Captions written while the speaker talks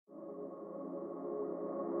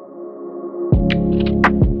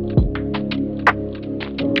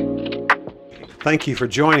Thank you for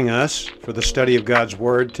joining us for the study of God's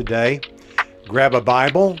Word today. Grab a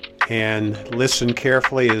Bible and listen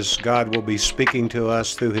carefully as God will be speaking to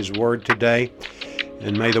us through His Word today.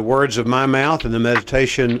 And may the words of my mouth and the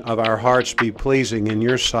meditation of our hearts be pleasing in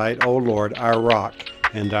your sight, O Lord, our rock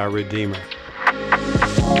and our Redeemer.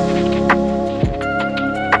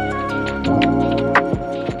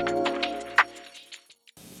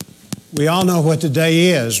 We all know what today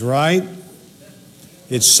is, right?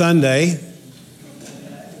 It's Sunday,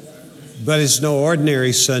 but it's no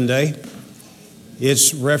ordinary Sunday.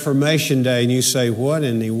 It's Reformation Day, and you say, what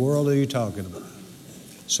in the world are you talking about?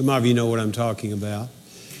 Some of you know what I'm talking about.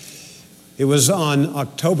 It was on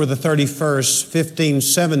October the 31st,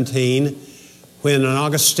 1517, when an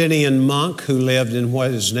Augustinian monk who lived in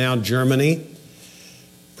what is now Germany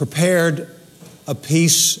prepared a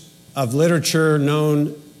piece of literature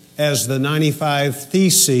known as the 95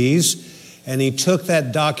 Theses, and he took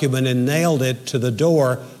that document and nailed it to the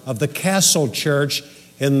door of the Castle Church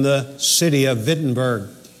in the city of Wittenberg.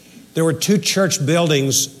 There were two church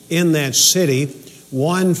buildings in that city,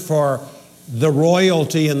 one for the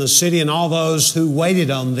royalty in the city and all those who waited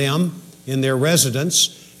on them in their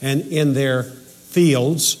residence and in their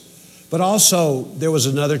fields, but also there was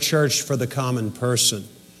another church for the common person.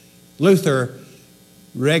 Luther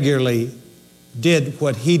regularly did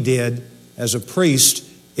what he did as a priest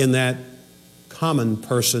in that common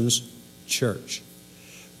person's church.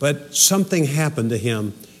 But something happened to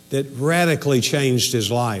him that radically changed his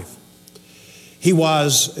life. He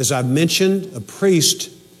was, as I mentioned, a priest.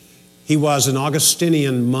 He was an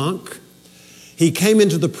Augustinian monk. He came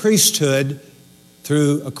into the priesthood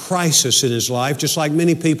through a crisis in his life, just like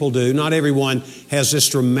many people do. Not everyone has this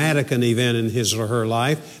dramatic an event in his or her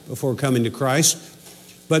life before coming to Christ.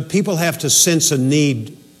 But people have to sense a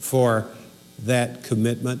need for that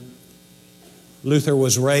commitment. Luther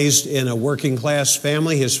was raised in a working class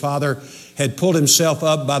family. His father had pulled himself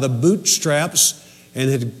up by the bootstraps and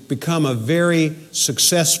had become a very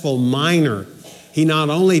successful miner. He not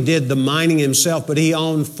only did the mining himself, but he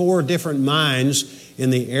owned 4 different mines in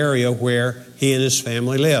the area where he and his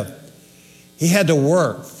family lived. He had to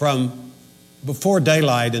work from before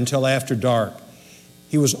daylight until after dark.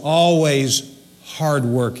 He was always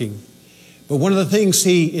hardworking. But one of the things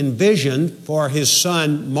he envisioned for his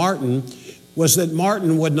son, Martin, was that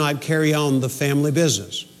Martin would not carry on the family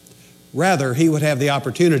business. Rather, he would have the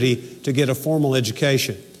opportunity to get a formal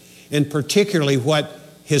education, and particularly what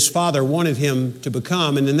his father wanted him to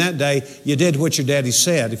become. And in that day, you did what your daddy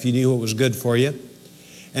said if you knew what was good for you.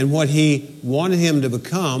 And what he wanted him to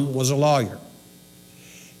become was a lawyer.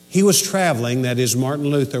 He was traveling, that is, Martin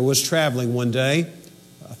Luther was traveling one day.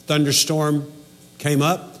 A thunderstorm came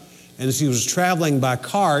up, and as he was traveling by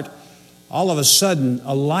cart, all of a sudden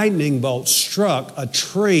a lightning bolt struck a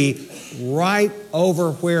tree right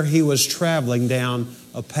over where he was traveling down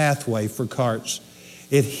a pathway for carts.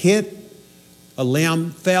 It hit a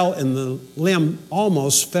limb, fell, and the limb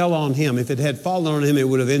almost fell on him. If it had fallen on him, it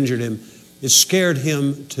would have injured him. It scared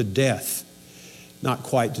him to death. Not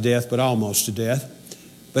quite to death, but almost to death.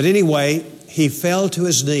 But anyway, he fell to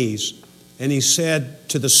his knees, and he said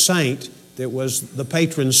to the saint that was the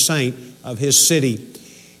patron saint of his city,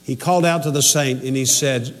 he called out to the saint and he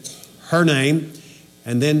said her name,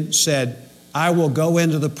 and then said, I will go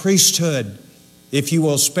into the priesthood if you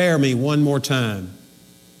will spare me one more time.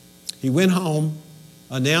 He went home,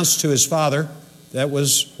 announced to his father that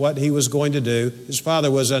was what he was going to do. His father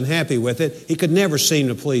was unhappy with it. He could never seem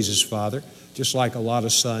to please his father, just like a lot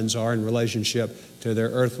of sons are in relationship to their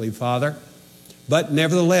earthly father. But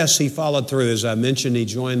nevertheless, he followed through. As I mentioned, he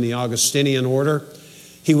joined the Augustinian order.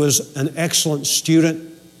 He was an excellent student.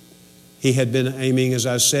 He had been aiming, as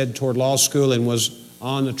I said, toward law school and was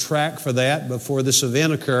on the track for that before this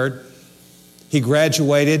event occurred. He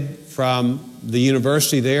graduated from the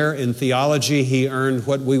university there in theology. He earned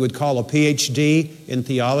what we would call a PhD in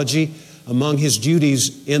theology. Among his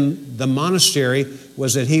duties in the monastery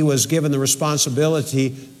was that he was given the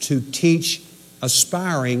responsibility to teach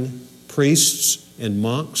aspiring priests and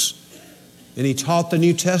monks, and he taught the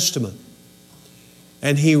New Testament.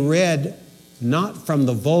 And he read not from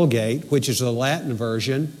the Vulgate, which is the Latin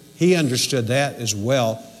version. He understood that as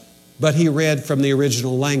well, but he read from the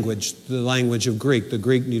original language, the language of Greek, the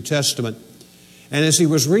Greek New Testament. And as he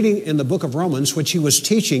was reading in the book of Romans, which he was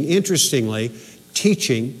teaching, interestingly,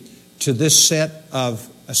 teaching to this set of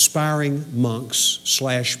aspiring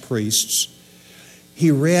monks/priests,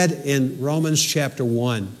 he read in Romans chapter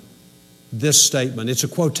 1 this statement. It's a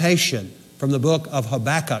quotation from the book of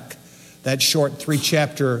Habakkuk, that short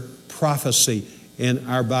 3-chapter prophecy in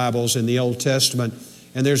our Bibles in the Old Testament.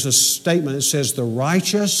 And there's a statement that says, the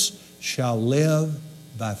righteous shall live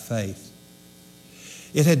by faith.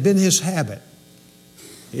 It had been his habit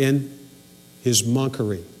in his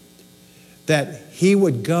monkery that he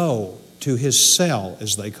would go to his cell,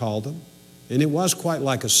 as they called them, and it was quite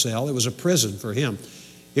like a cell. It was a prison for him.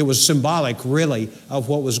 It was symbolic, really, of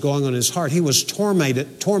what was going on in his heart. He was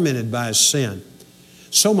tormented by his sin,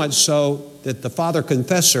 so much so that the father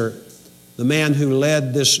confessor, the man who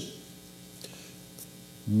led this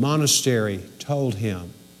monastery, told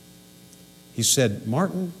him, he said,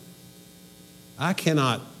 "Martin, I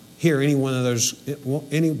cannot hear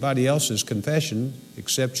anybody else's confession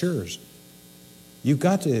except yours. You've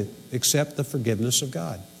got to accept the forgiveness of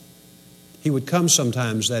God." He would come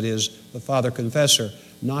sometimes, that is, the father confessor,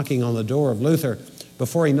 knocking on the door of Luther.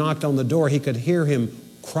 Before he knocked on the door, he could hear him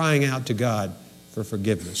crying out to God for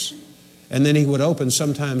forgiveness. And then he would open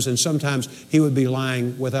sometimes, and sometimes he would be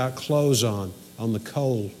lying without clothes on the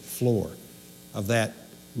cold floor of that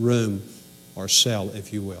room or cell,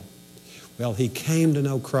 if you will. Well, he came to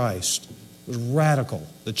know Christ. It was radical,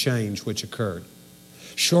 the change which occurred.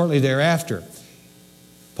 Shortly thereafter,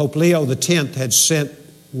 Pope Leo X had sent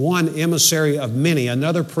one emissary of many,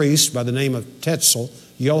 another priest by the name of Tetzel,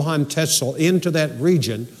 Johann Tetzel, into that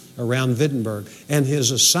region around Wittenberg. And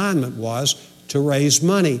his assignment was to raise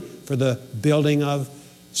money for the building of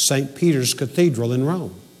St. Peter's Cathedral in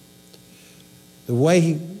Rome. The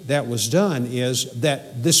way that was done is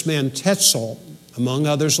that this man Tetzel, among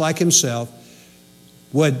others like himself,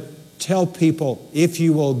 would tell people, if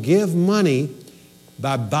you will give money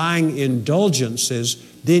by buying indulgences,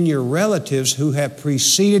 then your relatives who have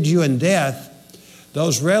preceded you in death,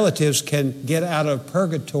 those relatives can get out of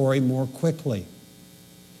purgatory more quickly.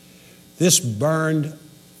 This burned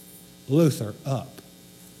Luther up.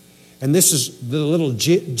 And this is the little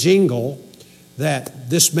jingle that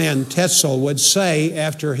this man Tetzel would say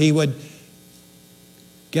after he would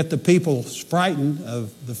get the people frightened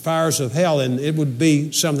of the fires of hell, and it would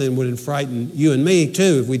be something that would frighten you and me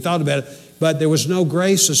too if we thought about it, but there was no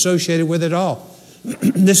grace associated with it all.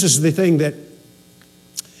 This is the thing that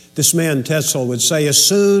this man Tetzel would say: as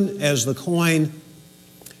soon as the coin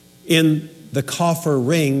in the coffer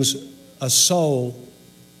rings, a soul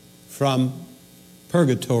from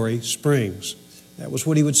purgatory springs. That was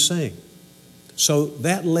what he would sing. So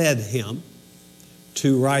that led him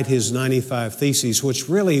to write his 95 Theses, which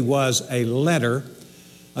really was a letter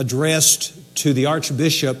addressed to the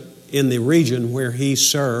archbishop in the region where he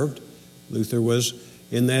served. Luther was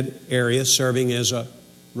in that area serving as a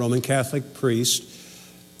Roman Catholic priest,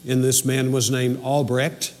 and this man was named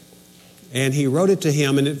Albrecht, and he wrote it to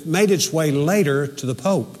him, and it made its way later to the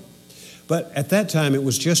Pope. But at that time, it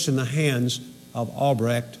was just in the hands of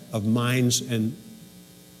Albrecht of Mainz and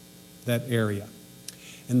that area.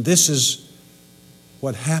 And this is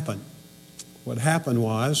what happened. What happened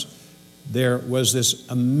was there was this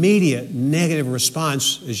immediate negative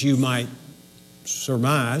response, as you might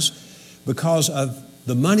surmise, because of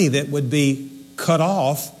the money that would be cut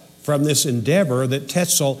off from this endeavor that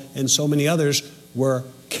Tetzel and so many others were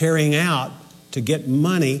carrying out to get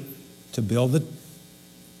money to build the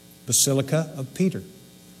Basilica of Peter.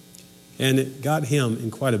 And it got him in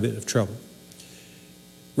quite a bit of trouble.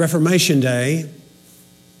 Reformation Day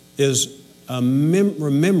is a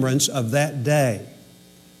remembrance of that day.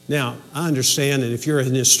 Now, I understand, and if you're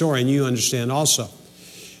an historian, you understand also,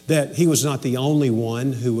 that he was not the only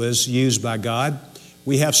one who was used by God.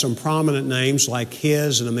 We have some prominent names like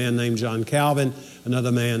his, and a man named John Calvin,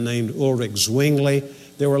 another man named Ulrich Zwingli.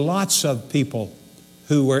 There were lots of people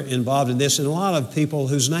who were involved in this, and a lot of people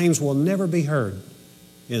whose names will never be heard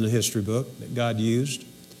in a history book that God used.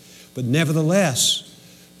 But nevertheless,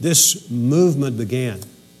 this movement began,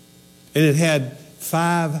 and it had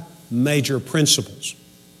 5 major principles.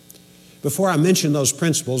 Before I mention those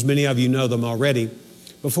principles, many of you know them already.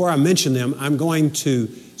 Before I mention them, I'm going to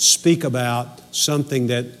speak about something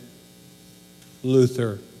that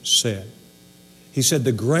Luther said. He said,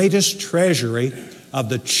 the greatest treasury of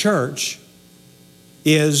the church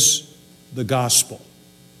is the gospel.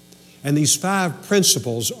 And these 5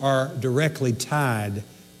 principles are directly tied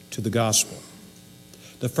to the gospel.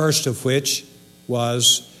 The first of which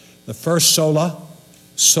was the first sola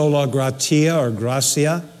gratia or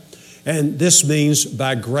gratia, and this means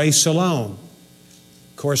by grace alone.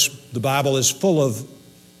 Of course, the Bible is full of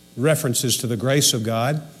references to the grace of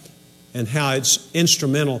God and how it's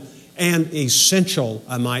instrumental and essential,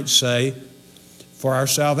 I might say, for our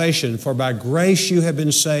salvation. For by grace you have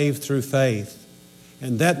been saved through faith,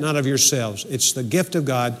 and that not of yourselves. It's the gift of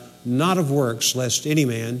God, not of works, lest any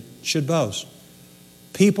man should boast.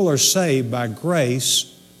 People are saved by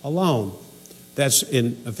grace alone. That's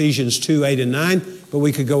in Ephesians 2, 8 and 9, but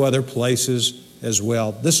we could go other places as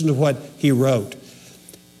well. Listen to what he wrote,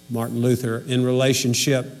 Martin Luther, in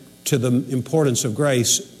relationship to the importance of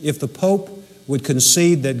grace. If the Pope would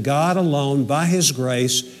concede that God alone, by His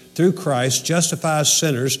grace, through Christ, justifies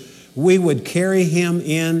sinners, we would carry Him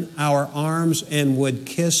in our arms and would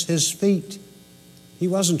kiss His feet. He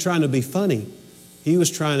wasn't trying to be funny. He was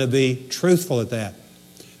trying to be truthful at that.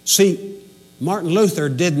 See, Martin Luther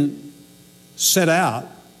didn't set out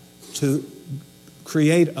to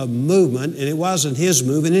create a movement, and it wasn't his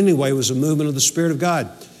movement anyway. It was a movement of the Spirit of God.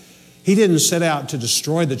 He didn't set out to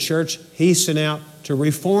destroy the church. He set out to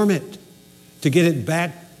reform it, to get it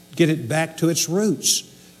back to its roots,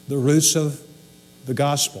 the roots of the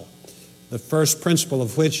gospel. The first principle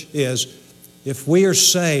of which is, if we are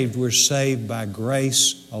saved, we're saved by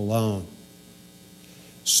grace alone.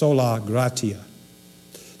 Sola gratia.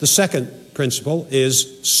 The second principle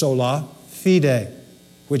is sola fide,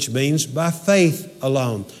 which means by faith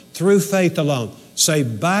alone, through faith alone.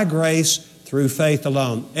 Saved by grace through faith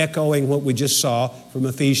alone, echoing what we just saw from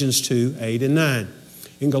Ephesians 2, 8 and 9.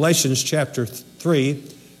 In Galatians chapter 3,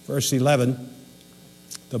 verse 11,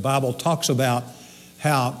 the Bible talks about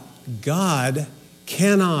how God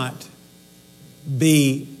cannot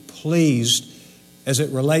be pleased as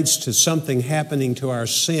it relates to something happening to our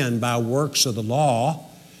sin by works of the law,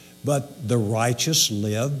 but the righteous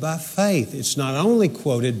live by faith. It's not only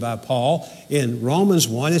quoted by Paul in Romans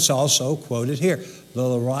 1, it's also quoted here.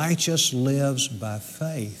 The righteous lives by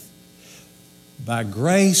faith. By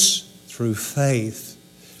grace through faith.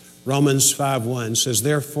 Romans 5:1 says,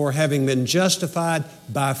 therefore, having been justified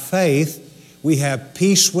by faith, we have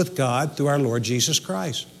peace with God through our Lord Jesus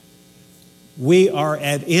Christ. We are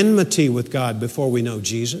at enmity with God before we know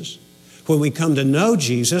Jesus. When we come to know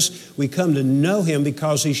Jesus, we come to know Him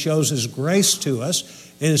because He shows His grace to us,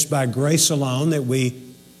 and it's by grace alone that we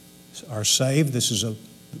are saved. This is a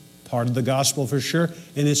part of the gospel for sure,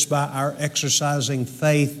 and it's by our exercising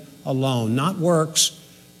faith alone, not works,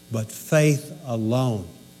 but faith alone.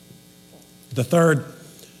 The third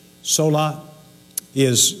sola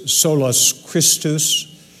is solus Christus,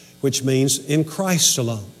 which means in Christ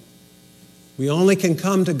alone. We only can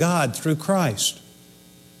come to God through Christ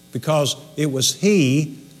because it was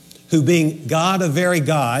He who, being God of very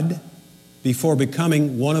God, before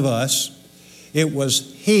becoming one of us, it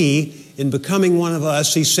was He, in becoming one of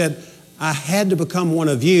us, He said, I had to become one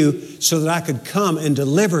of you so that I could come and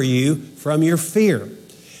deliver you from your fear.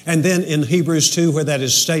 And then in Hebrews 2, where that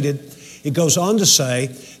is stated, it goes on to say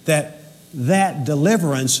that that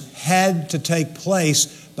deliverance had to take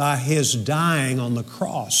place by His dying on the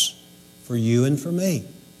cross for you and for me.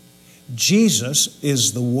 Jesus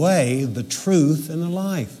is the way, the truth, and the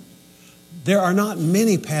life. There are not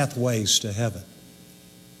many pathways to heaven.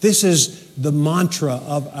 This is the mantra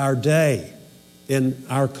of our day in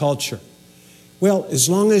our culture. Well, as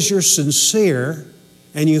long as you're sincere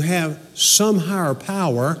and you have some higher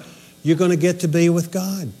power, you're going to get to be with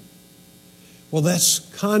God. Well, that's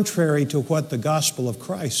contrary to what the gospel of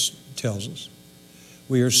Christ tells us.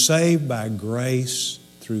 We are saved by grace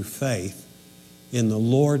through faith in the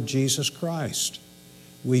Lord Jesus Christ.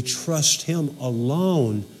 We trust Him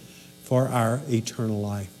alone for our eternal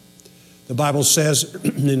life. The Bible says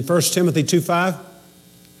in 1 Timothy 2:5,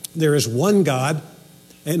 there is one God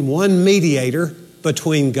and one mediator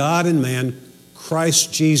between God and man,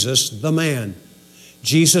 Christ Jesus the man.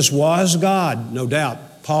 Jesus was God, no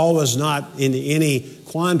doubt. Paul was not in any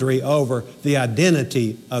quandary over the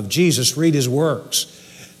identity of Jesus. Read his works.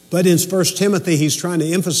 But in 1 Timothy, he's trying to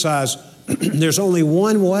emphasize there's only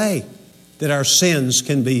one way that our sins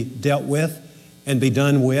can be dealt with and be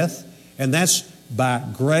done with, and that's by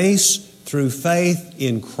grace through faith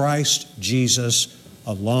in Christ Jesus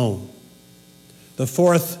alone. The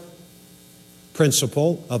fourth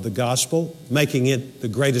principle of the gospel, making it the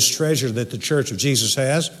greatest treasure that the Church of Jesus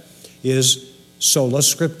has, is sola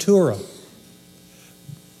scriptura.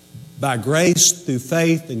 By grace through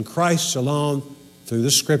faith in Christ alone through the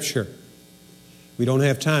Scripture. We don't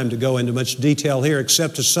have time to go into much detail here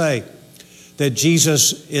except to say that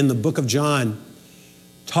Jesus in the book of John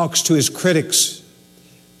talks to His critics,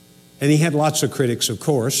 and He had lots of critics, of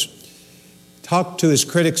course. Talked to His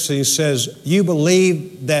critics and He says, you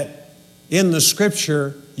believe that in the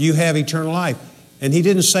Scripture you have eternal life. And He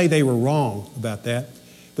didn't say they were wrong about that.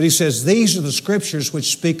 But He says, these are the Scriptures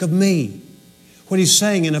which speak of me. What He's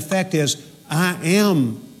saying, in effect, is, I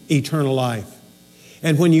am eternal life.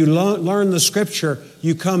 And when you learn the Scripture,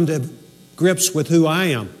 you come to grips with who I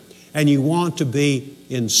am. And you want to be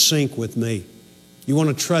in sync with me. You want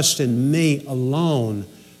to trust in me alone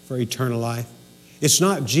for eternal life. It's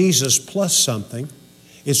not Jesus plus something.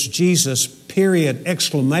 It's Jesus, period,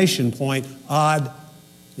 exclamation point, odd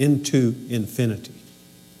into infinity.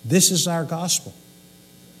 This is our gospel.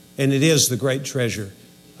 And it is the great treasure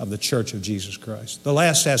of the Church of Jesus Christ. The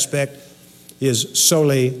last aspect is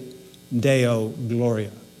soli Deo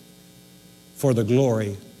Gloria, for the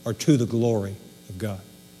glory or to the glory of God.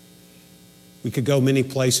 We could go many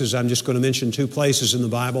places. I'm just going to mention 2 places in the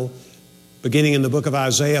Bible. Beginning in the book of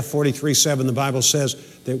Isaiah 43:7, the Bible says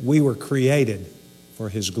that we were created for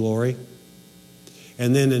His glory.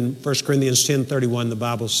 And then in 1 Corinthians 10:31, the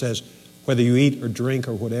Bible says, whether you eat or drink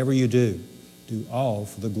or whatever you do all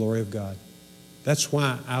for the glory of God. That's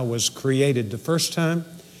why I was created the first time,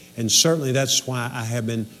 and certainly that's why I have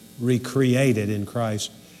been recreated in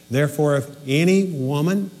Christ. Therefore, if any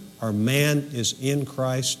woman or man is in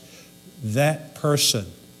Christ, that person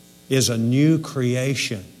is a new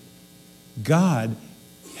creation. God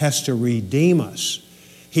has to redeem us.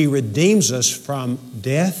 He redeems us from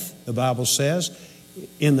death, the Bible says,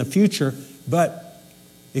 in the future. But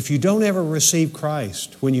if you don't ever receive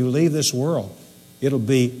Christ, when you leave this world, it'll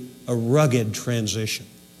be a rugged transition.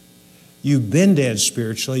 You've been dead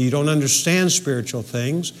spiritually. You don't understand spiritual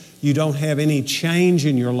things. You don't have any change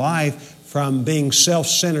in your life from being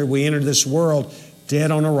self-centered. We entered this world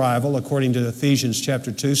dead on arrival, according to Ephesians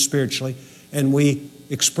chapter 2, spiritually, and we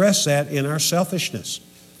express that in our selfishness.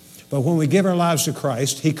 But when we give our lives to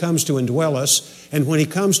Christ, He comes to indwell us, and when He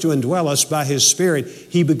comes to indwell us by His Spirit,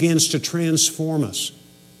 He begins to transform us.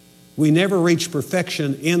 We never reach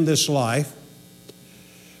perfection in this life,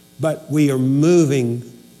 but we are moving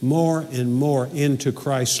more and more into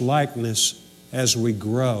Christ's likeness as we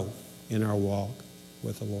grow in our walk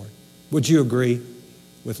with the Lord. Would you agree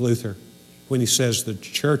with Luther when he says the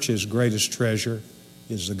church's greatest treasure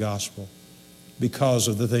is the gospel because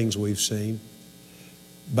of the things we've seen?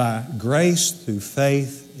 By grace through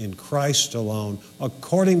faith in Christ alone,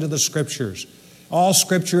 according to the Scriptures. All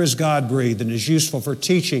Scripture is God-breathed and is useful for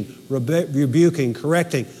teaching, rebuking,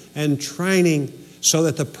 correcting, and training so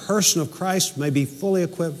that the person of Christ may be fully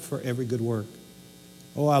equipped for every good work.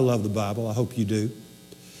 Oh, I love the Bible. I hope you do.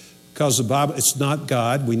 Because the Bible, it's not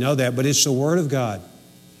God, we know that, but it's the Word of God.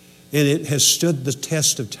 And it has stood the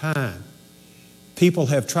test of time. People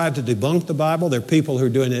have tried to debunk the Bible. There are people who are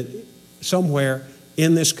doing it somewhere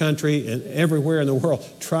in this country and everywhere in the world,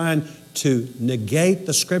 trying to negate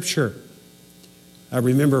the Scripture. I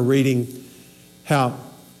remember reading how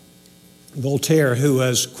Voltaire, who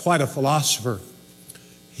was quite a philosopher,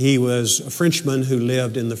 he was a Frenchman who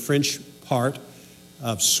lived in the French part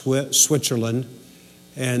of Switzerland,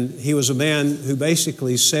 and he was a man who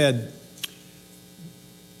basically said,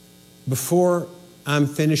 before I'm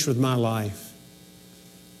finished with my life,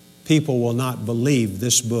 people will not believe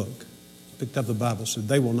this book. Picked up the Bible and said,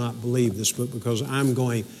 they will not believe this book because I'm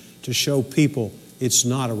going to show people it's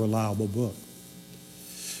not a reliable book.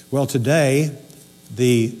 Well, today,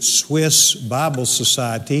 the Swiss Bible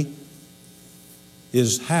Society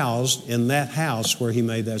is housed in that house where he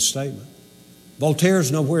made that statement.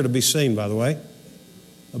 Voltaire's nowhere to be seen, by the way.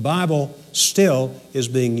 The Bible still is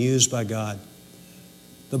being used by God.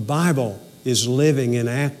 The Bible is living and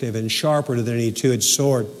active and sharper than any two-edged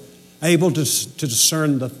sword, able to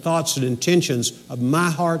discern the thoughts and intentions of my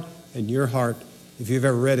heart and your heart. If you've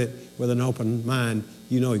ever read it with an open mind,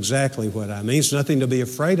 you know exactly what I mean. It's nothing to be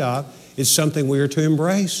afraid of. It's something we are to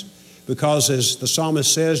embrace. Because as the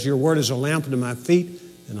psalmist says, your word is a lamp unto my feet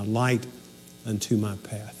and a light unto my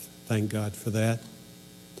path. Thank God for that.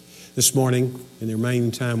 This morning, in the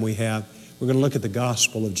remaining time we have, we're going to look at the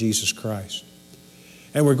gospel of Jesus Christ.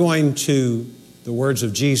 And we're going to the words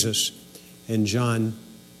of Jesus in John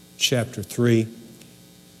chapter 3.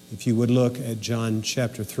 If you would look at John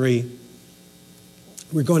chapter 3,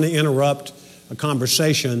 we're going to interrupt a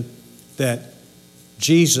conversation that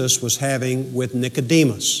Jesus was having with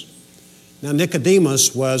Nicodemus. Now,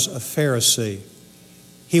 Nicodemus was a Pharisee.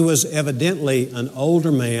 He was evidently an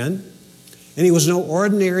older man, and he was no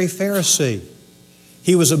ordinary Pharisee.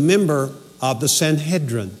 He was a member of the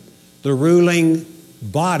Sanhedrin, the ruling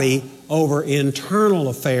body over internal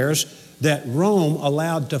affairs that Rome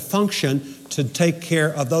allowed to function to take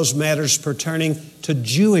care of those matters pertaining to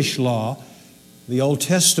Jewish law, the Old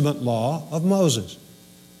Testament law of Moses.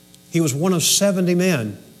 He was one of 70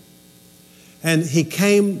 men. And he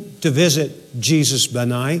came to visit Jesus by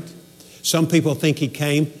night. Some people think he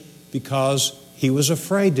came because he was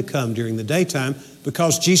afraid to come during the daytime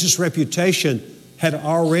because Jesus' reputation had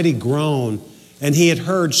already grown and he had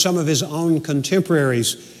heard some of his own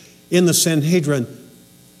contemporaries in the Sanhedrin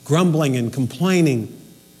grumbling and complaining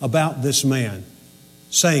about this man,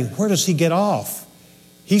 saying, where does he get off?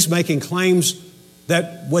 He's making claims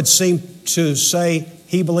that would seem to say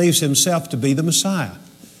he believes himself to be the Messiah.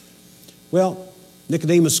 Well,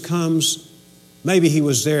 Nicodemus comes. Maybe he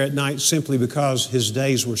was there at night simply because his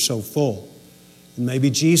days were so full. And maybe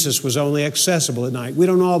Jesus was only accessible at night. We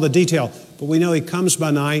don't know all the detail, but we know he comes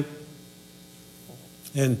by night.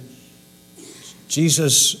 And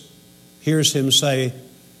Jesus hears him say,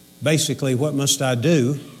 basically, what must I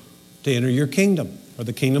do to enter your kingdom, or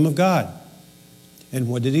the kingdom of God? And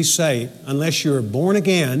what did he say? Unless you are born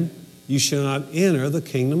again, you shall not enter the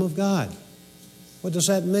kingdom of God. What does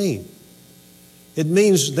that mean? It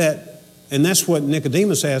means that, and that's what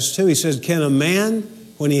Nicodemus asked too. He says, can a man,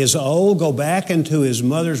 when he is old, go back into his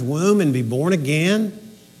mother's womb and be born again?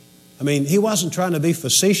 I mean, he wasn't trying to be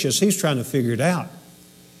facetious. He's trying to figure it out.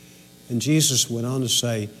 And Jesus went on to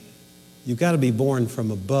say, you've got to be born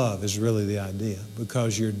from above is really the idea,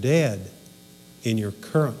 because you're dead in your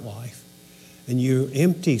current life. And you're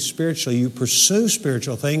empty spiritually. You pursue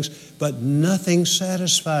spiritual things, but nothing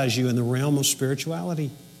satisfies you in the realm of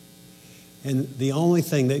spirituality. And the only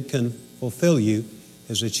thing that can fulfill you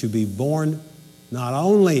is that you be born not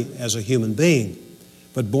only as a human being,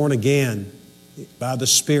 but born again by the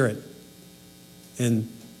Spirit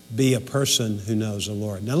and be a person who knows the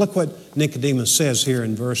Lord. Now look what Nicodemus says here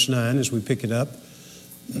in verse 9 as we pick it up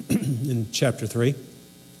in chapter 3.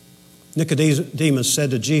 Nicodemus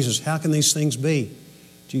said to Jesus, how can these things be?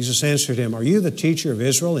 Jesus answered him, are you the teacher of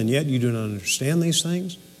Israel, and yet you do not understand these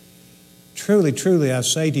things? Truly, truly, I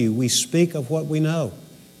say to you, we speak of what we know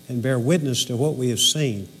and bear witness to what we have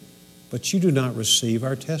seen, but you do not receive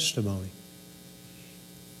our testimony.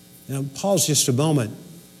 Now, pause just a moment.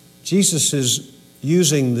 Jesus is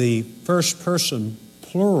using the first person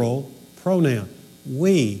plural pronoun.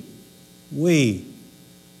 We,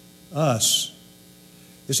 us.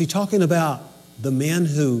 Is he talking about the men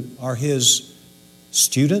who are his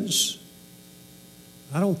students?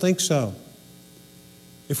 I don't think so.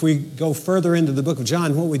 If we go further into the book of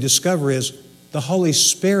John, what we discover is the Holy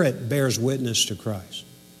Spirit bears witness to Christ.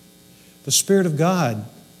 The Spirit of God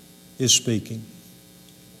is speaking.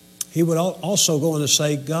 He would also go on to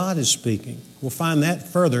say God is speaking. We'll find that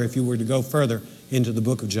further if you were to go further into the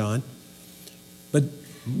book of John. But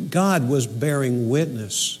God was bearing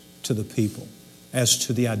witness to the people as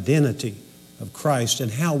to the identity of Christ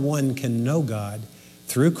and how one can know God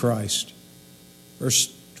through Christ.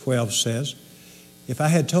 Verse 12 says, if I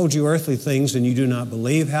had told you earthly things and you do not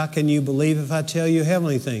believe, how can you believe if I tell you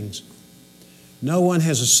heavenly things? No one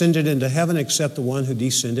has ascended into heaven except the one who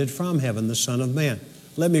descended from heaven, the Son of Man.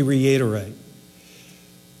 Let me reiterate.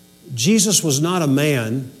 Jesus was not a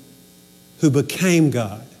man who became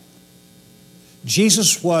God.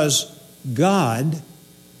 Jesus was God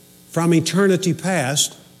from eternity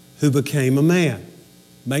past who became a man.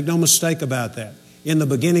 Make no mistake about that. In the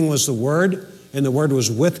beginning was the Word, and the Word was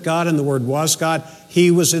with God, and the Word was God.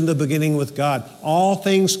 He was in the beginning with God. All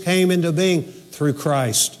things came into being through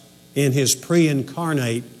Christ in His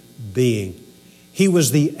pre-incarnate being. He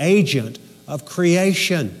was the agent of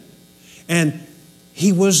creation. And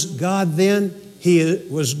He was God then. He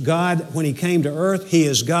was God when He came to earth. He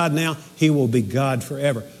is God now. He will be God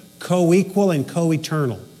forever. Co-equal and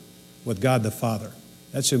co-eternal with God the Father.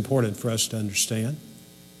 That's important for us to understand.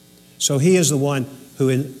 So He is the one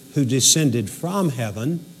who descended from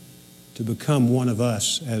heaven to become one of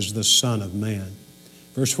us as the Son of Man.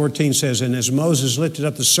 Verse 14 says, and as Moses lifted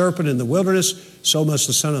up the serpent in the wilderness, so must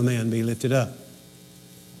the Son of Man be lifted up.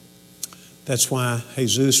 That's why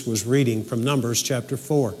Jesus was reading from Numbers chapter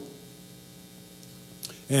 4.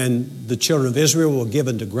 And the children of Israel were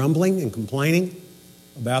given to grumbling and complaining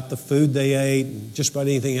about the food they ate and just about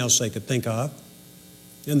anything else they could think of.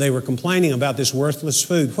 And they were complaining about this worthless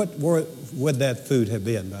food. What would that food have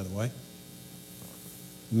been, by the way?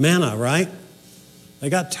 Manna, right? They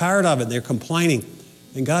got tired of it. They're complaining.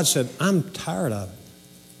 And God said, I'm tired of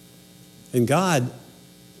it. And God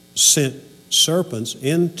sent serpents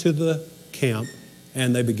into the camp,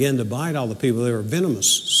 and they began to bite all the people. They were venomous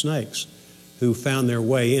snakes who found their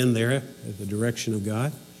way in there at the direction of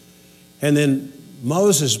God. And then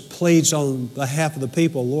Moses pleads on behalf of the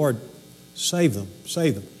people, Lord, save them,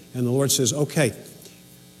 save them. And the Lord says, okay,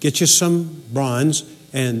 get you some bronze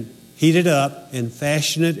and heat it up and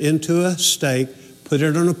fashion it into a stake, put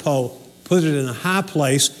it on a pole, put it in a high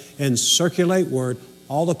place and circulate word.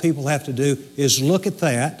 All the people have to do is look at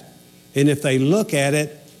that, and if they look at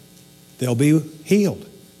it, they'll be healed.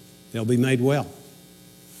 They'll be made well.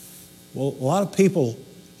 Well, a lot of people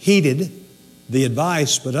heeded the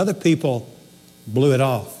advice, but other people blew it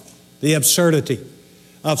off. The absurdity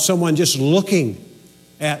of someone just looking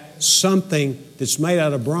at something that's made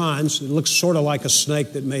out of bronze, it looks sort of like a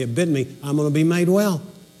snake that may have bitten me, I'm going to be made well.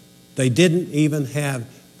 They didn't even have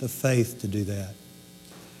the faith to do that.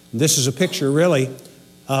 This is a picture, really,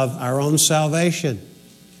 of our own salvation.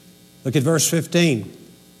 Look at verse 15.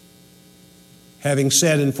 Having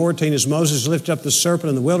said in 14, as Moses lifted up the serpent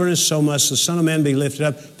in the wilderness, so must the Son of Man be lifted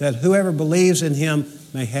up, that whoever believes in him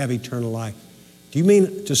may have eternal life. Do you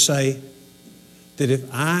mean to say that if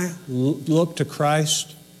I look to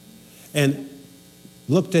Christ and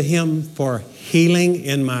look to him for healing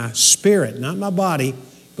in my spirit, not my body,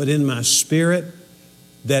 but in my spirit,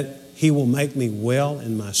 that he will make me well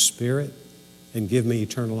in my spirit and give me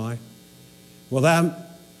eternal life? Well,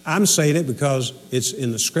 I'm saying it because it's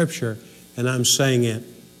in the Scripture, and I'm saying it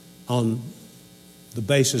on the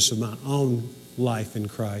basis of my own life in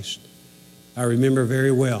Christ. I remember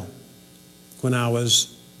very well when I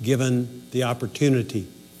was given the opportunity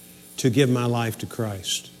to give my life to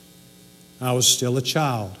Christ. I was still a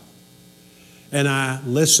child, and I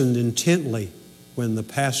listened intently when the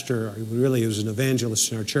pastor, really was an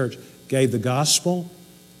evangelist in our church, gave the gospel.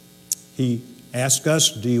 He asked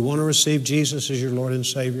us, do you want to receive Jesus as your Lord and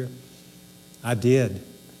Savior? I did.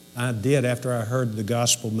 I did after I heard the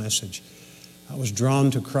gospel message. I was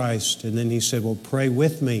drawn to Christ, and then he said, well, pray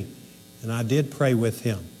with me. And I did pray with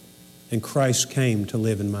him, and Christ came to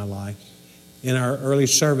live in my life. In our early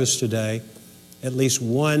service today, at least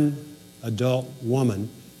one adult woman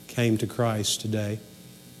came to Christ today.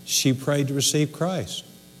 She prayed to receive Christ.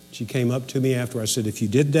 She came up to me after I said, if you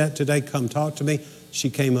did that today, come talk to me. She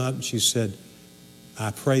came up and she said,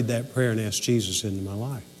 I prayed that prayer and asked Jesus into my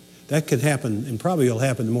life. That could happen, and probably will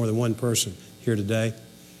happen to more than one person here today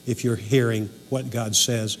if you're hearing what God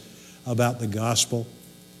says about the gospel.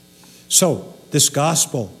 So, this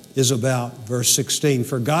gospel is about verse 16.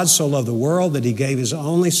 For God so loved the world that he gave his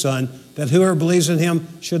only Son, that whoever believes in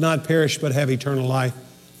him should not perish but have eternal life.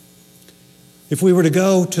 If we were to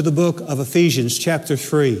go to the book of Ephesians chapter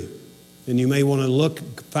 3, and you may want to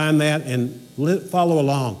find that and follow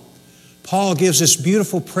along. Paul gives this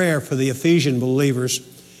beautiful prayer for the Ephesian believers,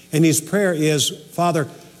 and his prayer is, Father,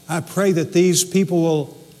 I pray that these people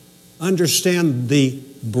will understand the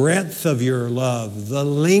breadth of your love, the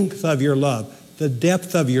length of your love, the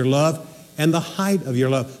depth of your love, and the height of your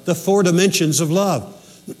love, the 4 dimensions of love.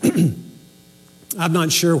 I'm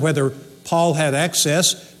not sure whether Paul had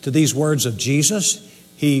access to these words of Jesus.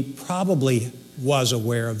 He probably was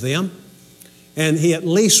aware of them. And he at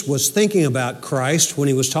least was thinking about Christ when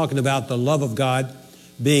he was talking about the love of God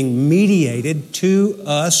being mediated to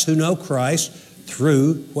us who know Christ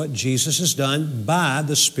through what Jesus has done by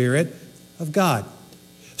the Spirit of God.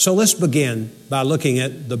 So let's begin by looking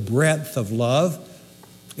at the breadth of love.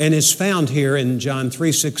 And it's found here in John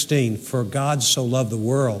 3:16, for God so loved the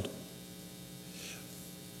world.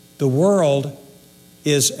 The world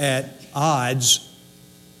is at odds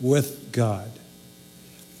with God.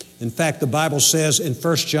 In fact, the Bible says in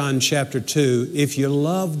 1 John chapter 2, if you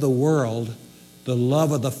love the world, the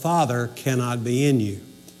love of the Father cannot be in you.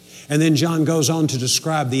 And then John goes on to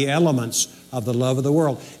describe the elements of the love of the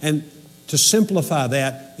world. And to simplify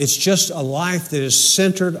that, it's just a life that is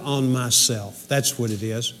centered on myself. That's what it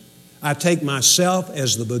is. I take myself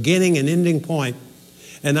as the beginning and ending point,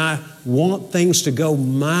 and I want things to go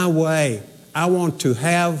my way. I want to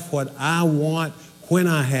have what I want when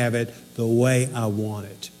I have it the way I want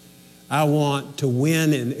it. I want to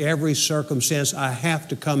win in every circumstance. I have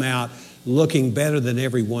to come out looking better than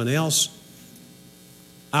everyone else.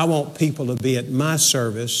 I want people to be at my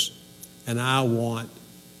service, and I want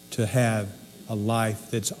to have a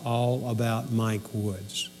life that's all about Mike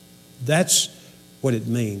Woods. That's what it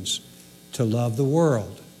means to love the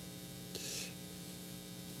world.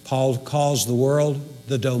 Paul calls the world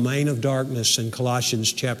the domain of darkness in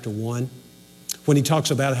Colossians chapter 1, when he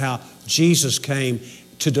talks about how Jesus came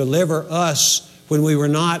to deliver us when we were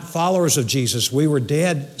not followers of Jesus. We were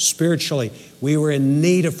dead spiritually. We were in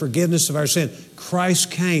need of forgiveness of our sin.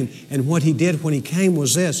 Christ came, and what he did when he came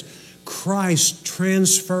was this. Christ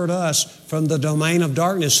transferred us from the domain of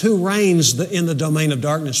darkness. Who reigns in the domain of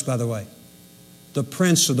darkness, by the way? The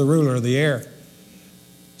prince of the ruler of the air.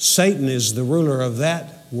 Satan is the ruler of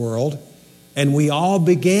that world, and we all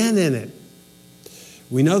began in it.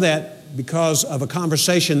 We know that because of a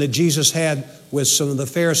conversation that Jesus had with some of the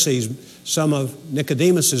Pharisees, some of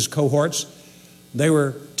Nicodemus's cohorts. They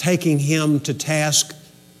were taking him to task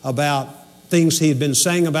about things he had been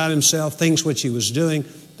saying about himself, things which he was doing.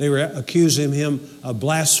 They were accusing him of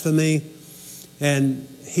blasphemy. And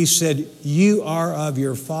he said, you are of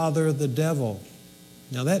your father, the devil.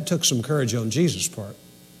 Now that took some courage on Jesus' part.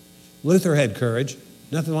 Luther had courage.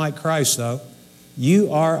 Nothing like Christ, though.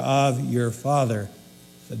 You are of your father,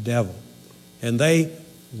 the devil. And they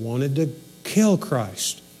wanted to kill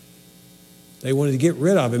Christ. They wanted to get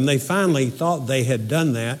rid of him. They finally thought they had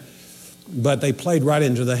done that, but they played right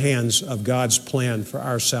into the hands of God's plan for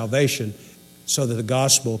our salvation so that the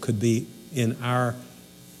gospel could be in our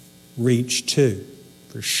reach too,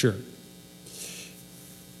 for sure.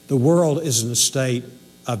 The world is in a state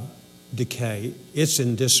of decay. It's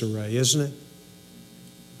in disarray, isn't it?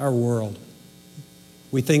 Our world.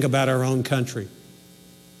 We think about our own country,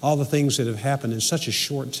 all the things that have happened in such a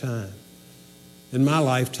short time. In my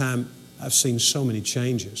lifetime, I've seen so many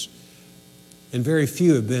changes, and very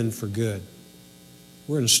few have been for good.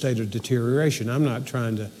 We're in a state of deterioration. I'm not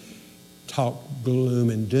trying to talk gloom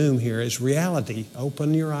and doom here. It's reality.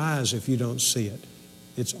 Open your eyes if you don't see it.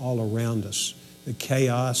 It's all around us. The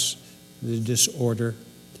chaos, the disorder.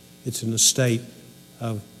 It's in a state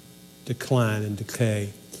of decline and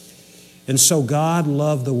decay. And so God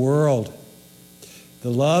loved the world.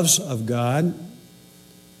 The loves of God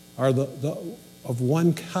are of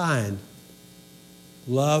one kind.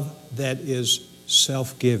 Love that is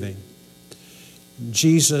self-giving.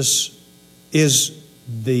 Jesus is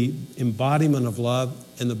the embodiment of love,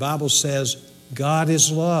 and the Bible says God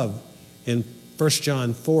is love. In 1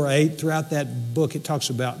 John 4:8, throughout that book, it talks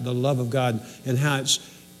about the love of God and how it's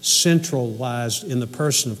centralized in the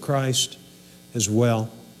person of Christ as well.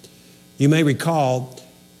 You may recall,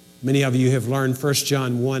 many of you have learned 1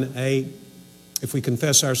 John 1:8. If we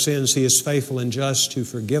confess our sins, He is faithful and just to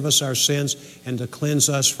forgive us our sins and to cleanse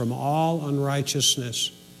us from all unrighteousness.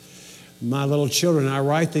 My little children, I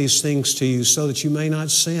write these things to you so that you may not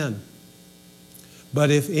sin. But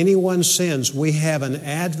if anyone sins, we have an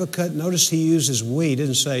advocate. Notice he uses we. He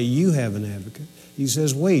didn't say you have an advocate. He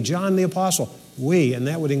says we. John the Apostle, we, and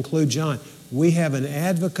that would include John. We have an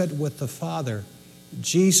advocate with the Father,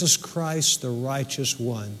 Jesus Christ, the righteous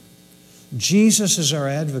one. Jesus is our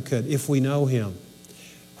advocate if we know Him.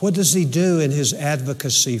 What does He do in His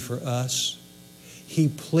advocacy for us? He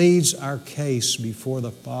pleads our case before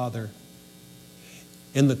the Father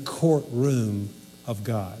in the courtroom of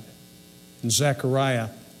God. And Zechariah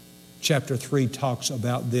chapter 3 talks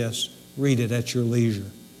about this. Read it at your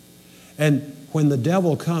leisure. And when the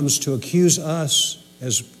devil comes to accuse us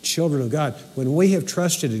as children of God, when we have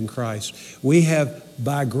trusted in Christ, we have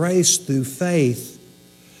by grace through faith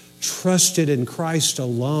trusted in Christ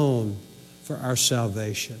alone for our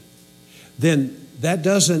salvation, then that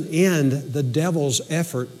doesn't end the devil's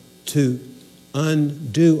effort to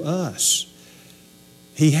undo us.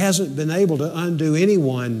 He hasn't been able to undo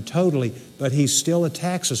anyone totally, but he still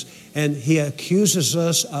attacks us, and he accuses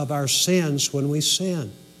us of our sins when we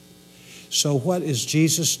sin. So what is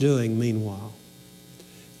Jesus doing meanwhile?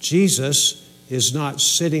 Jesus is not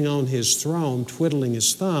sitting on His throne twiddling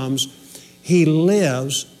His thumbs. He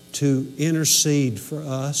lives to intercede for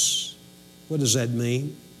us. What does that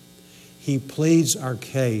mean? He pleads our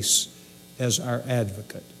case as our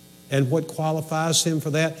advocate. And what qualifies Him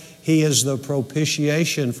for that? He is the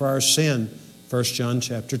propitiation for our sin. 1 John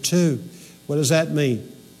chapter 2. What does that mean?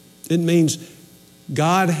 It means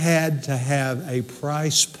God had to have a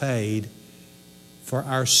price paid for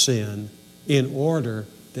our sin in order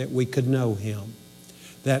that we could know Him.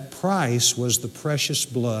 That price was the precious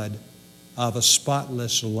blood of a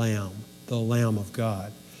spotless lamb, the Lamb of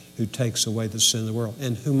God, who takes away the sin of the world.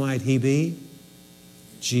 And who might He be?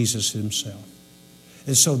 Jesus Himself.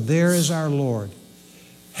 And so there is our Lord,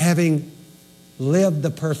 having lived the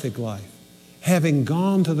perfect life, having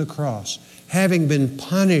gone to the cross, having been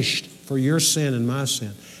punished for your sin and my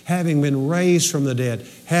sin, having been raised from the dead,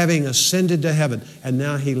 having ascended to heaven, and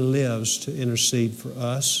now He lives to intercede for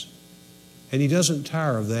us. And He doesn't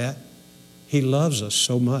tire of that. He loves us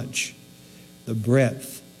so much. The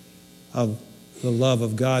breadth of the love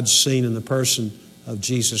of God seen in the person of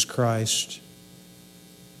Jesus Christ.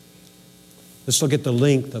 Let's look at the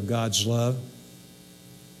length of God's love.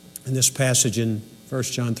 In this passage in 1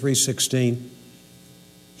 John 3:16,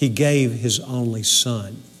 He gave His only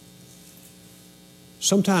Son.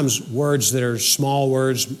 Sometimes words that are small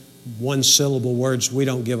words, one-syllable words, we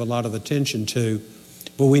don't give a lot of attention to,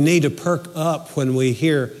 but we need to perk up when we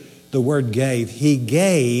hear the word gave. He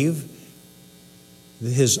gave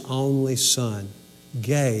His only Son.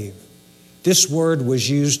 Gave. This word was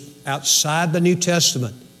used outside the New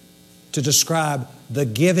Testament to describe the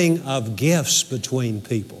giving of gifts between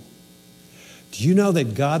people. Do you know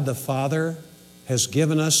that God the Father has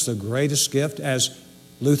given us the greatest gift? As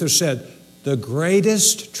Luther said, the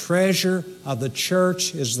greatest treasure of the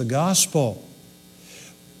church is the gospel.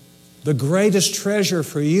 The greatest treasure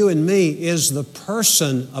for you and me is the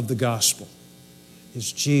person of the gospel,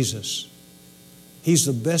 is Jesus. He's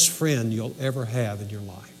the best friend you'll ever have in your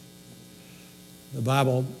life. The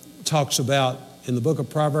Bible talks about, in the book of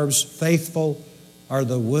Proverbs, faithful are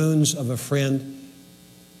the wounds of a friend,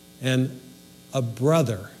 and a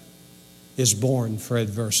brother is born for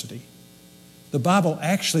adversity. The Bible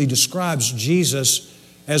actually describes Jesus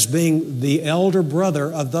as being the elder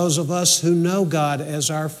brother of those of us who know God as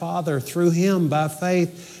our Father through Him by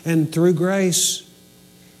faith and through grace.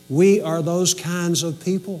 We are those kinds of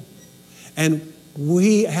people. And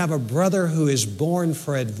we have a brother who is born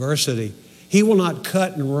for adversity. He will not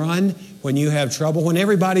cut and run when you have trouble. When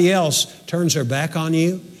everybody else turns their back on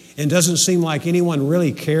you and doesn't seem like anyone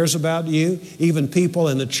really cares about you, even people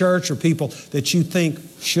in the church or people that you think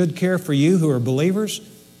should care for you who are believers,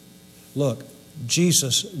 look,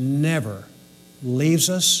 Jesus never leaves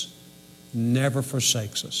us, never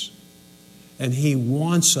forsakes us. And He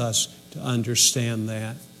wants us to understand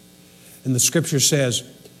that. And the Scripture says,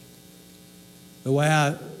 the way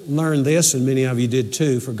I learned this, and many of you did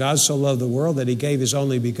too, for God so loved the world that He gave His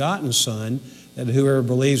only begotten Son, that whoever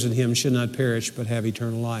believes in Him should not perish but have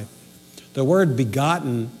eternal life. The word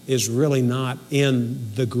begotten is really not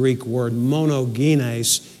in the Greek word.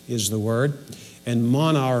 Monogenes is the word. And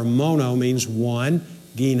mono or mono means one.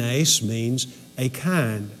 Genes means a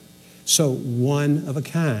kind. So one of a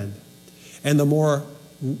kind. And the more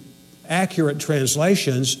accurate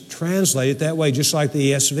translations translate it that way, just like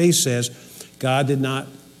the ESV says,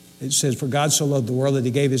 it says, for God so loved the world that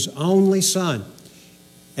He gave His only Son.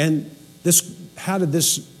 And how did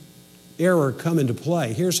this error come into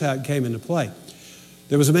play? Here's how it came into play.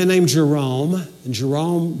 There was a man named Jerome, and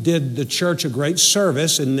Jerome did the church a great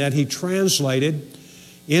service in that he translated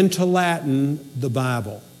into Latin the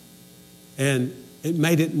Bible. And it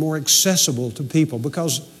made it more accessible to people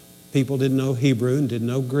because people didn't know Hebrew and didn't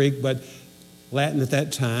know Greek, but Latin at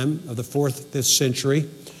that time of the 4th, 5th century,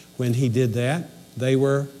 when he did that, they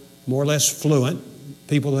were more or less fluent.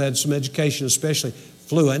 People who had some education especially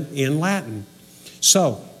fluent in Latin.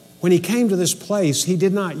 So when he came to this place, he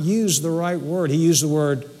did not use the right word. He used the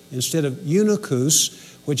word, instead of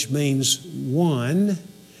unicus, which means one,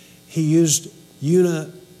 he used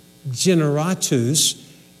unigeneratus,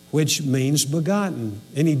 which means begotten.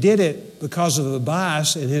 And he did it because of a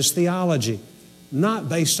bias in his theology, not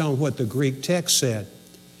based on what the Greek text said.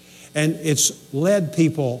 And it's led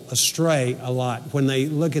people astray a lot when they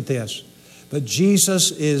look at this. But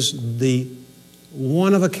Jesus is the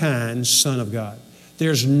one-of-a-kind Son of God.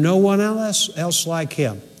 There's no one else like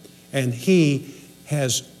Him. And He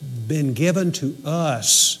has been given to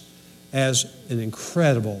us as an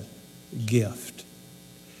incredible gift.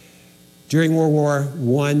 During World War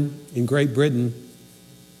I in Great Britain,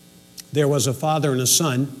 there was a father and a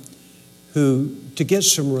son who, to get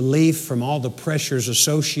some relief from all the pressures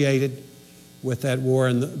associated with that war,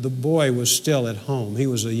 and the boy was still at home. He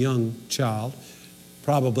was a young child,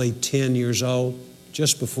 probably 10 years old,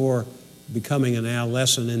 just before becoming an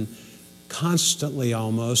adolescent, and constantly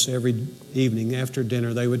almost every evening after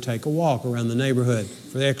dinner they would take a walk around the neighborhood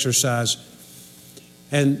for exercise.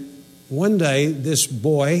 And one day this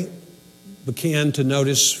boy began to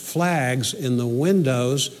notice flags in the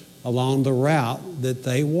windows along the route that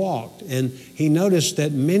they walked. And he noticed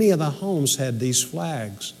that many of the homes had these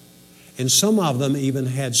flags, and some of them even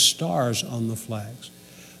had stars on the flags.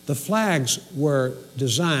 The flags were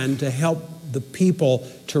designed to help the people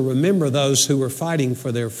to remember those who were fighting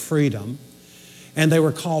for their freedom, and they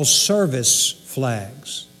were called service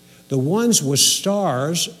flags. The ones with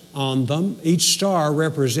stars on them, each star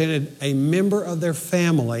represented a member of their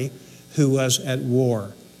family who was at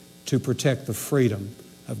war to protect the freedom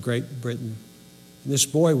of Great Britain. And this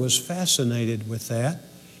boy was fascinated with that,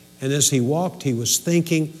 and as he walked, he was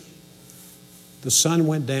thinking. The sun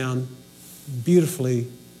went down, beautifully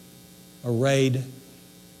arrayed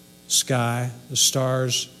sky. The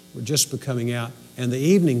stars were just becoming out, and the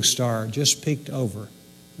evening star just peeked over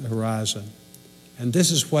the horizon. And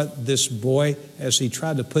this is what this boy, as he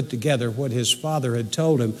tried to put together what his father had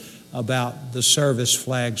told him about the service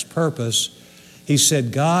flag's purpose, he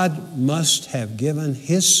said, God must have given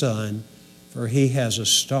His Son, for He has a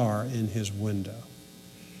star in His window.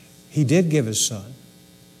 He did give His Son.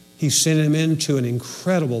 He sent Him into an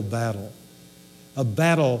incredible battle, a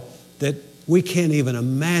battle that we can't even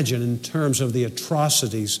imagine in terms of the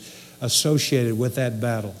atrocities associated with that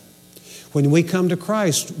battle. When we come to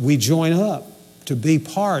Christ, we join up to be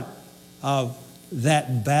part of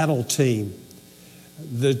that battle team.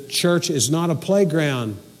 The church is not a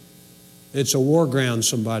playground. It's a war ground,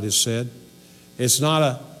 somebody said. It's not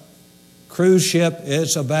a cruise ship,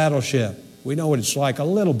 it's a battleship. We know what it's like a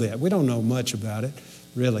little bit. We don't know much about it,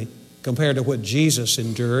 really, compared to what Jesus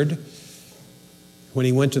endured. when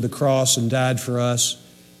he went to the cross and died for us,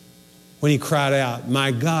 when he cried out,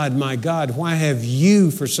 my God, why have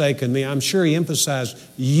you forsaken me? I'm sure he emphasized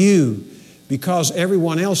you, because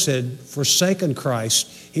everyone else had forsaken Christ.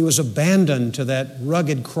 He was abandoned to that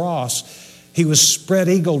rugged cross. He was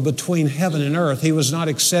spread-eagled between heaven and earth. He was not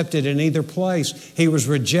accepted in either place. He was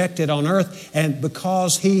rejected on earth, and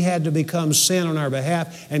because he had to become sin on our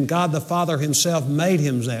behalf, and God the Father himself made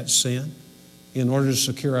him that sin in order to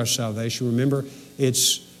secure our salvation. Remember,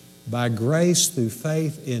 it's by grace through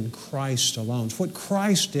faith in Christ alone. It's what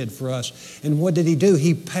Christ did for us. And what did he do?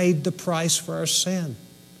 He paid the price for our sin.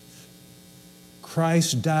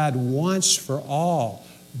 Christ died once for all,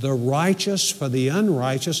 the righteous for the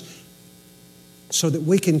unrighteous, so that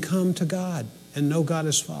we can come to God and know God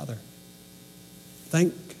as Father.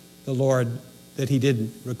 Thank the Lord that he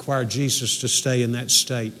didn't require Jesus to stay in that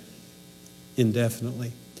state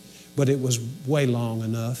indefinitely. But it was way long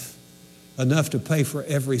enough to pay for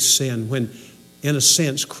every sin when, in a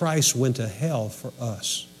sense, Christ went to hell for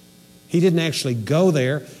us. He didn't actually go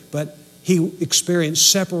there, but he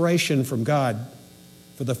experienced separation from God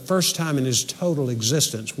for the first time in his total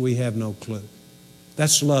existence. We have no clue.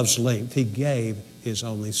 That's love's length. He gave his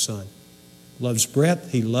only Son. Love's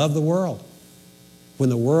breadth, he loved the world when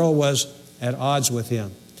the world was at odds with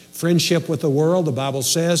him. Friendship with the world, the Bible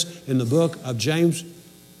says in the book of James,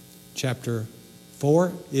 chapter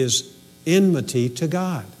 4, is enmity to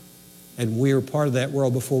God. And we are part of that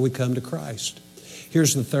world before we come to Christ.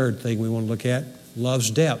 Here's the third thing we want to look at,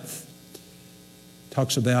 love's depth.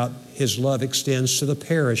 Talks about his love extends to the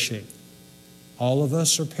perishing. All of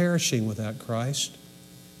us are perishing without Christ.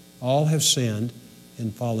 All have sinned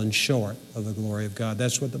and fallen short of the glory of God.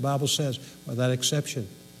 That's what the Bible says, without exception.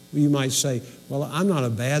 You might say, well, I'm not a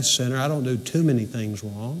bad sinner. I don't do too many things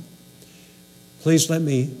wrong. Please let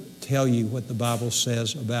me tell you what the Bible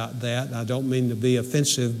says about that. I don't mean to be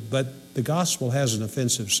offensive, but the gospel has an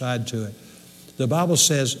offensive side to it. The Bible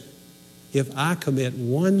says, if I commit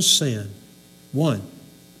one sin,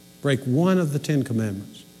 break one of the 10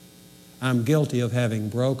 commandments, I'm guilty of having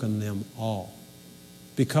broken them all.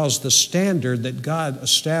 Because the standard that God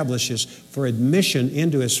establishes for admission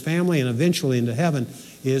into his family and eventually into heaven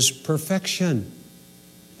is perfection.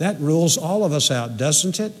 That rules all of us out,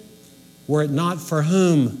 doesn't it? Were it not for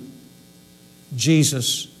whom?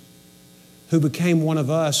 Jesus, who became one of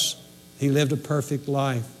us, he lived a perfect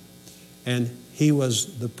life, and he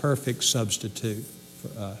was the perfect substitute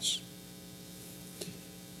for us.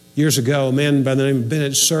 Years ago, a man by the name of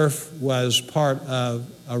Bennett Cerf was part of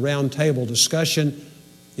a roundtable discussion.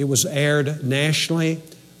 It was aired nationally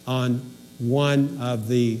on one of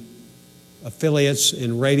the affiliates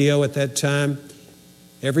in radio at that time.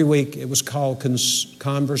 Every week it was called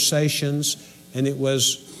Conversations, and it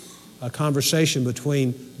was a conversation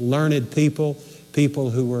between learned people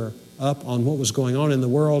who were up on what was going on in the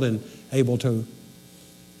world and able to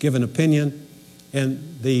give an opinion.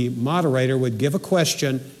 And the moderator would give a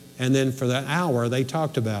question, and then for the hour they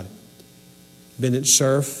talked about it. Bennett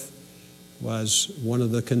Cerf was one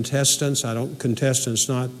of the contestants. Contestants,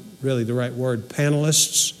 not really the right word,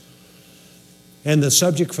 panelists. And the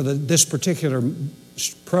subject for this particular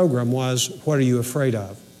program was, what are you afraid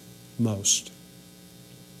of most?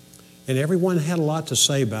 And everyone had a lot to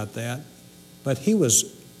say about that, but he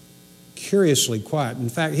was curiously quiet. In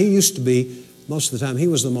fact, he used to be, most of the time, he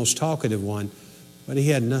was the most talkative one, but he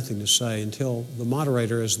had nothing to say until the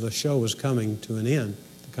moderator, as the show was coming to an end,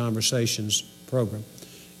 the Conversations program,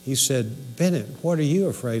 he said, Bennett, what are you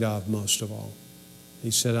afraid of most of all? He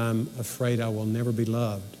said, I'm afraid I will never be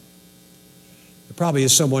loved. There probably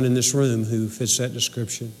is someone in this room who fits that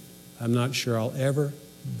description. I'm not sure I'll ever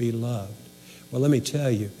be loved. Well, let me tell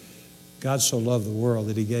you, God so loved the world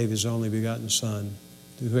that he gave his only begotten Son,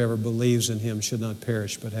 that whoever believes in him should not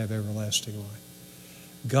perish but have everlasting life.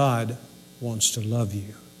 God wants to love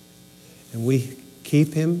you. And we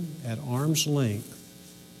keep him at arm's length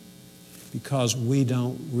because we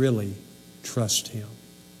don't really trust him.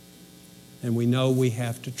 And we know we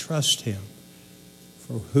have to trust him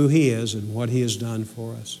for who he is and what he has done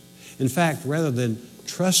for us. In fact, rather than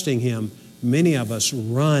trusting him, many of us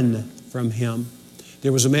run from him.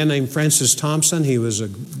 There was a man named Francis Thompson. He was a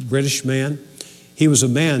British man. He was a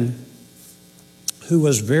man who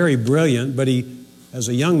was very brilliant, but he, as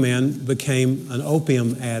a young man, became an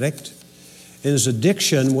opium addict. And his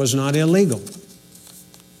addiction was not illegal.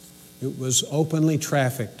 It was openly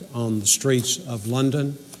trafficked on the streets of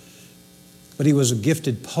London. But he was a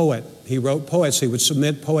gifted poet. He wrote poets. He would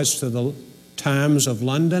submit poets to the Times of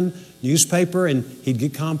London newspaper, and he'd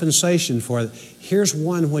get compensation for it. Here's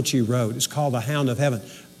one which he wrote. It's called The Hound of Heaven.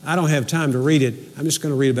 I don't have time to read it. I'm just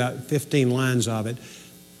going to read about 15 lines of it.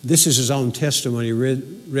 This is his own testimony,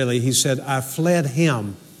 really. He said, I fled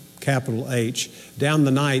him, capital H, down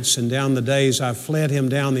the nights and down the days. I fled him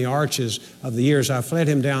down the arches of the years. I fled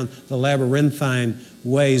him down the labyrinthine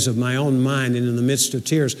ways of my own mind, and in the midst of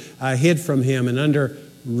tears, I hid from him, and under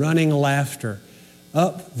running laughter,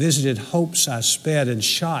 up visited hopes I sped, and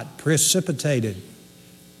shot, precipitated,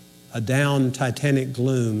 adown titanic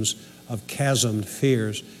glooms of chasmed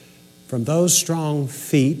fears. From those strong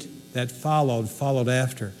feet that followed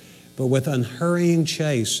after, but with unhurrying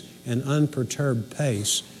chase and unperturbed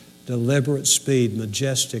pace, deliberate speed,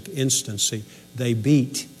 majestic instancy, they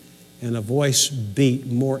beat, and a voice beat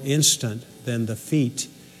more instant than the feet.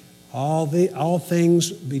 All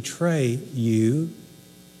things betray you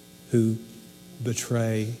who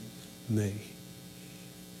betray me.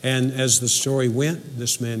 And as the story went,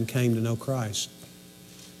 this man came to know Christ.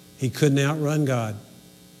 He couldn't outrun God.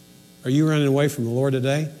 Are you running away from the Lord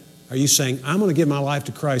today? Are you saying, I'm going to give my life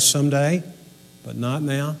to Christ someday, but not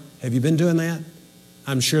now? Have you been doing that?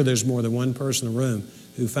 I'm sure there's more than one person in the room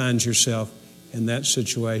who finds yourself in that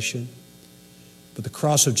situation. But the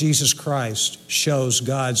cross of Jesus Christ shows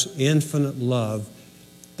God's infinite love,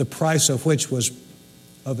 the price of which was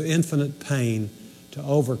of infinite pain to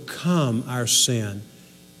overcome our sin,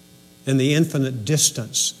 and the infinite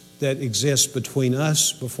distance that exists between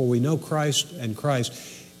us before we know Christ and Christ.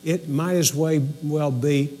 It might as well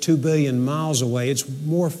be 2 billion miles away. It's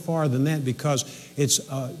more far than that because it's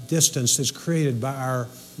a distance that's created by our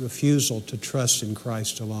refusal to trust in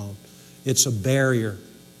Christ alone. It's a barrier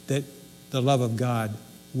that the love of God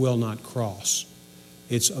will not cross.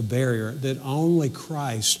 It's a barrier that only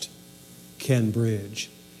Christ can bridge.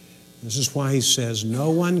 This is why he says, no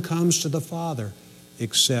one comes to the Father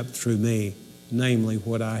except through me, namely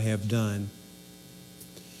what I have done.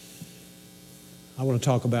 I want to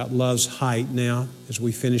talk about love's height now as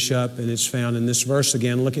we finish up, and it's found in this verse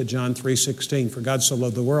again. Look at John 3:16. For God so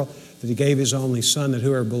loved the world that he gave his only Son, that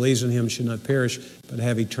whoever believes in him should not perish but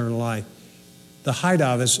have eternal life. The height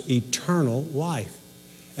of it is eternal life,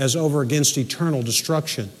 as over against eternal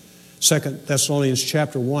destruction. 2 Thessalonians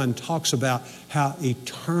chapter 1 talks about how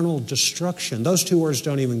eternal destruction, those two words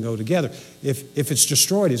don't even go together. If it's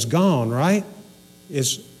destroyed, it's gone, right?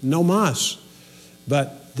 It's no mas.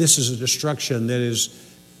 But this is a destruction that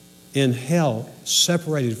is in hell,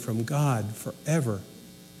 separated from God forever.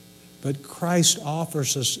 But Christ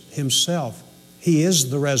offers us himself. He is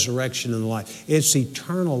the resurrection and the life. It's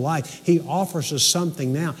eternal life. He offers us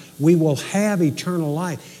something now. We will have eternal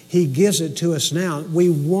life. He gives it to us now. We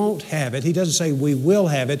won't have it. He doesn't say we will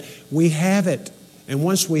have it. We have it. And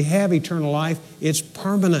once we have eternal life, it's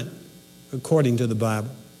permanent, according to the Bible.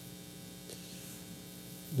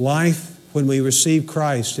 Life, when we receive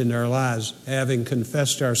Christ in our lives, having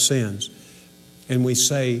confessed our sins, and we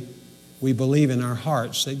say, we believe in our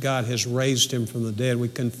hearts that God has raised him from the dead. We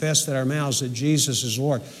confess that our mouths that Jesus is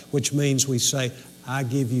Lord, which means we say, I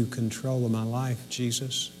give you control of my life,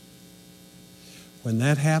 Jesus. When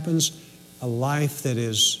that happens, a life that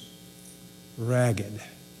is ragged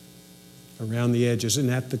around the edges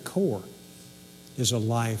and at the core is a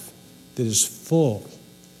life that is full.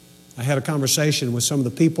 I had a conversation with some of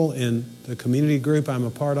the people in the community group I'm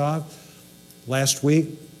a part of last week,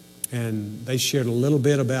 and they shared a little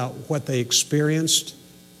bit about what they experienced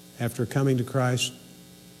after coming to Christ.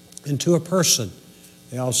 And to a person,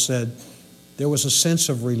 they all said, there was a sense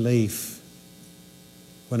of relief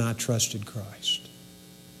when I trusted Christ.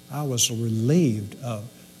 I was relieved of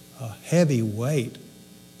a heavy weight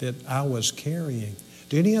that I was carrying.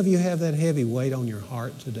 Do any of you have that heavy weight on your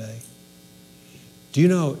heart today? Do you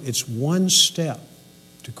know it's one step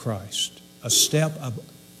to Christ, a step of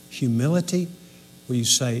humility where you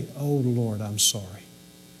say, oh Lord, I'm sorry.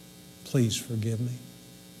 Please forgive me.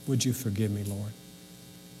 Would you forgive me, Lord?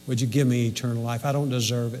 Would you give me eternal life? I don't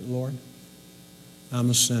deserve it, Lord. I'm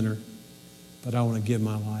a sinner, but I want to give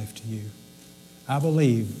my life to you. I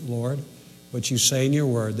believe, Lord, what you say in your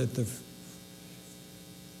word, that the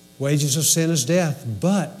wages of sin is death,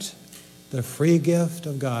 but the free gift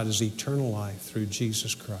of God is eternal life through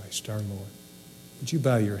Jesus Christ, our Lord. Would you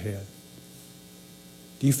bow your head?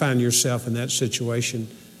 Do you find yourself in that situation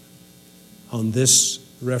on this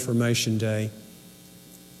Reformation Day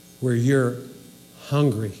where you're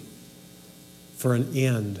hungry for an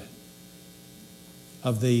end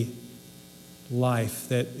of the life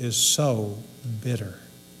that is so bitter?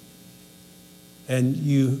 And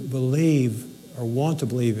you believe, or want to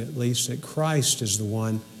believe at least, that Christ is the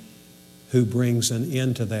one who brings an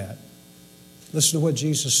end to that. Listen to what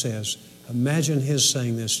Jesus says. Imagine his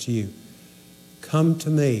saying this to you. Come to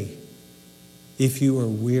me, if you are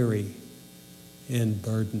weary and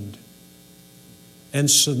burdened. And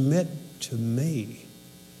submit to me,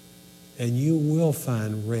 and you will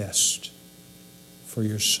find rest for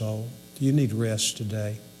your soul. Do you need rest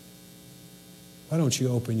today? Why don't you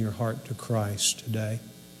open your heart to Christ today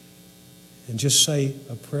and just say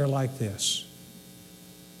a prayer like this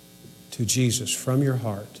to Jesus from your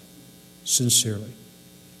heart, sincerely.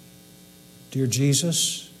 Dear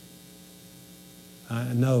Jesus,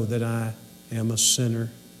 I know that I am a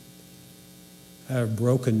sinner. I have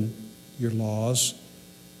broken your laws.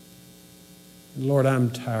 Lord,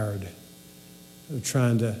 I'm tired of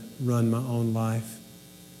trying to run my own life.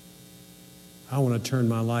 I want to turn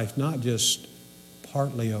my life not just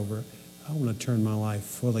partly over, I want to turn my life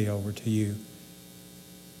fully over to you.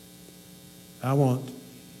 I want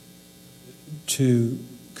to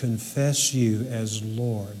confess you as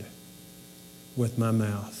Lord with my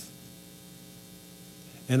mouth.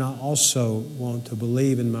 And I also want to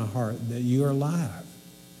believe in my heart that you are alive.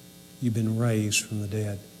 You've been raised from the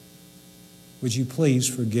dead. Would you please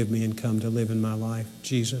forgive me and come to live in my life,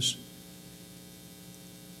 Jesus?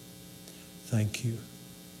 Thank you.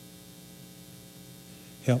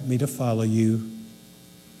 Help me to follow you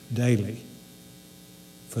daily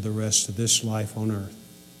for the rest of this life on earth.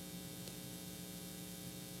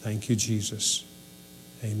 Thank you, Jesus.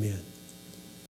 Amen.